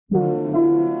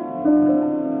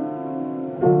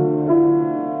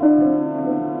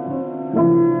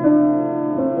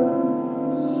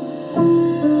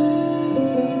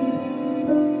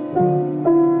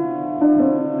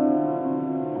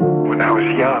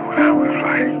young, when I was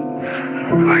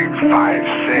like 5,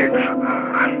 6,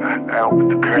 I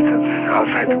opened the curtains, and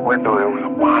outside the window there was a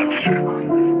monster.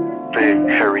 Big,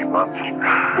 hairy monster.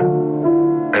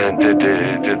 And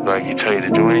did Mikey tell you to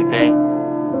do anything?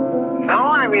 No,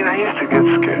 I mean, I used to get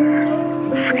scared.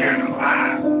 Scared a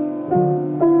lot.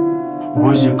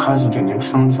 Was your cousin an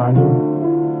influence on you?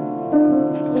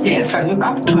 Yes, I look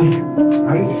up to him,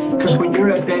 right? Because when you're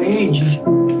at that age, you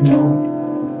know,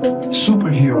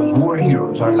 superheroes, war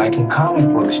heroes are like in comic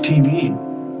books, TV.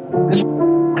 This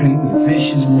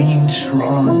vicious, mean,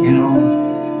 strong, you know.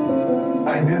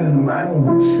 I didn't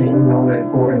mind seeing all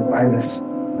that gore and violence.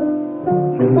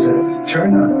 It was a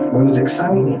turn on. It was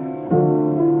exciting.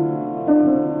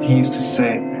 He used to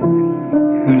say,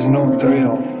 there's no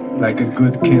thrill like a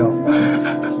good kill.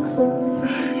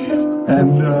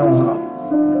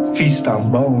 And feast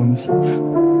on bones.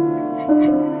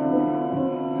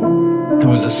 It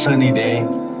was a sunny day.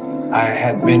 I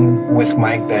had been with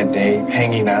Mike that day,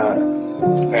 hanging out,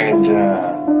 and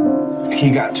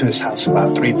he got to his house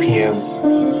about 3 p.m.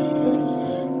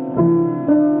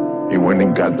 He went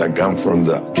and got that gun from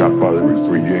the top of the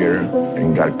refrigerator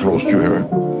and got close to her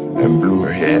and blew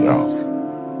her head off.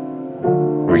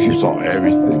 Where she saw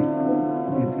everything.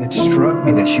 It struck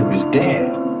me that she was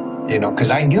dead, you know,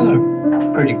 because I knew her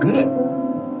pretty good.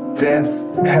 Death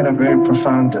had a very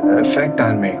profound effect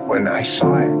on me when I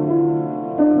saw it.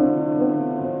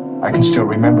 I can still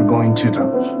remember going to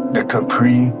the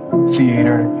Capri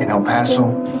Theater in El Paso.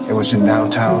 It was in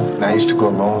downtown, and I used to go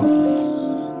alone.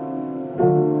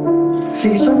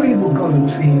 See, some people go to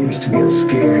theaters to get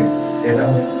scared, you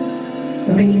know,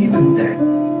 and they leave them there.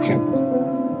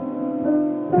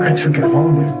 I took it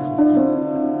home.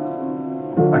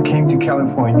 I came to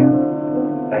California.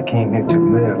 I came here to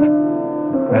live.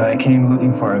 And I came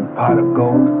looking for a pot of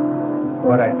gold,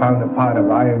 but I found a pot of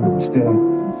iron instead.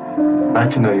 I'd like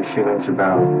to know your feelings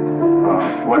about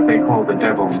what they call the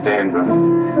devil's den,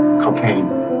 cocaine.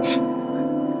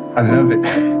 I love it.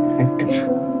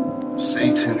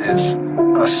 Satan is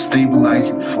a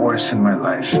stabilizing force in my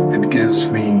life. It gives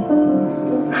me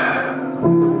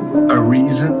a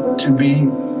reason to be,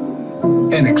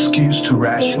 an excuse to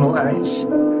rationalize.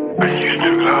 I used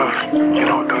to love, you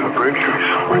know, the breakthroughs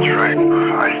so much, right?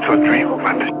 I still dream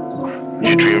about it.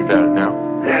 You dream about it now?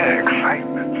 Yeah,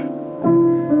 excitement.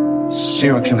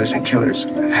 Serial killers and killers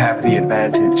have the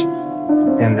advantage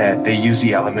in that they use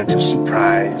the element of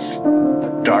surprise,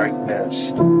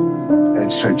 darkness,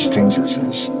 and such things as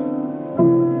this.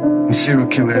 And serial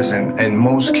killers and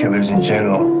most killers in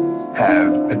general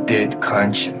have a dead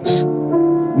conscience.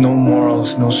 No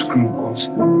morals, no scruples.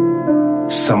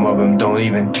 Some of them don't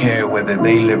even care whether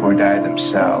they live or die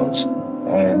themselves.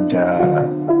 And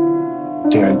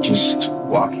they're just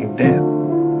walking dead.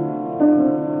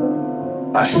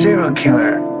 A serial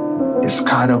killer is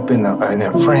caught up in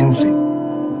a frenzy.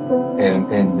 And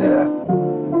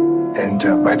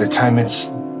by the time it's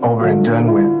over and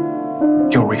done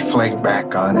with, he'll reflect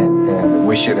back on it and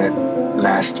wish it had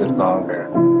lasted longer.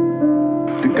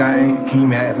 The guy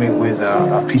came at me with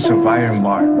a piece of iron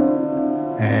bar,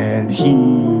 and he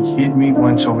hit me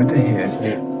once over the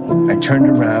head. I turned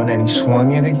around and he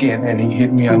swung it again and he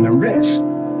hit me on the wrist.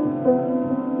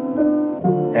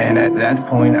 And at that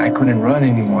point, I couldn't run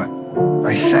anymore.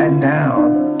 I sat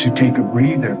down to take a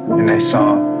breather and I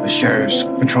saw a sheriff's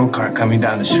patrol car coming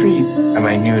down the street, and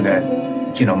I knew that,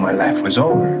 you know, my life was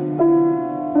over.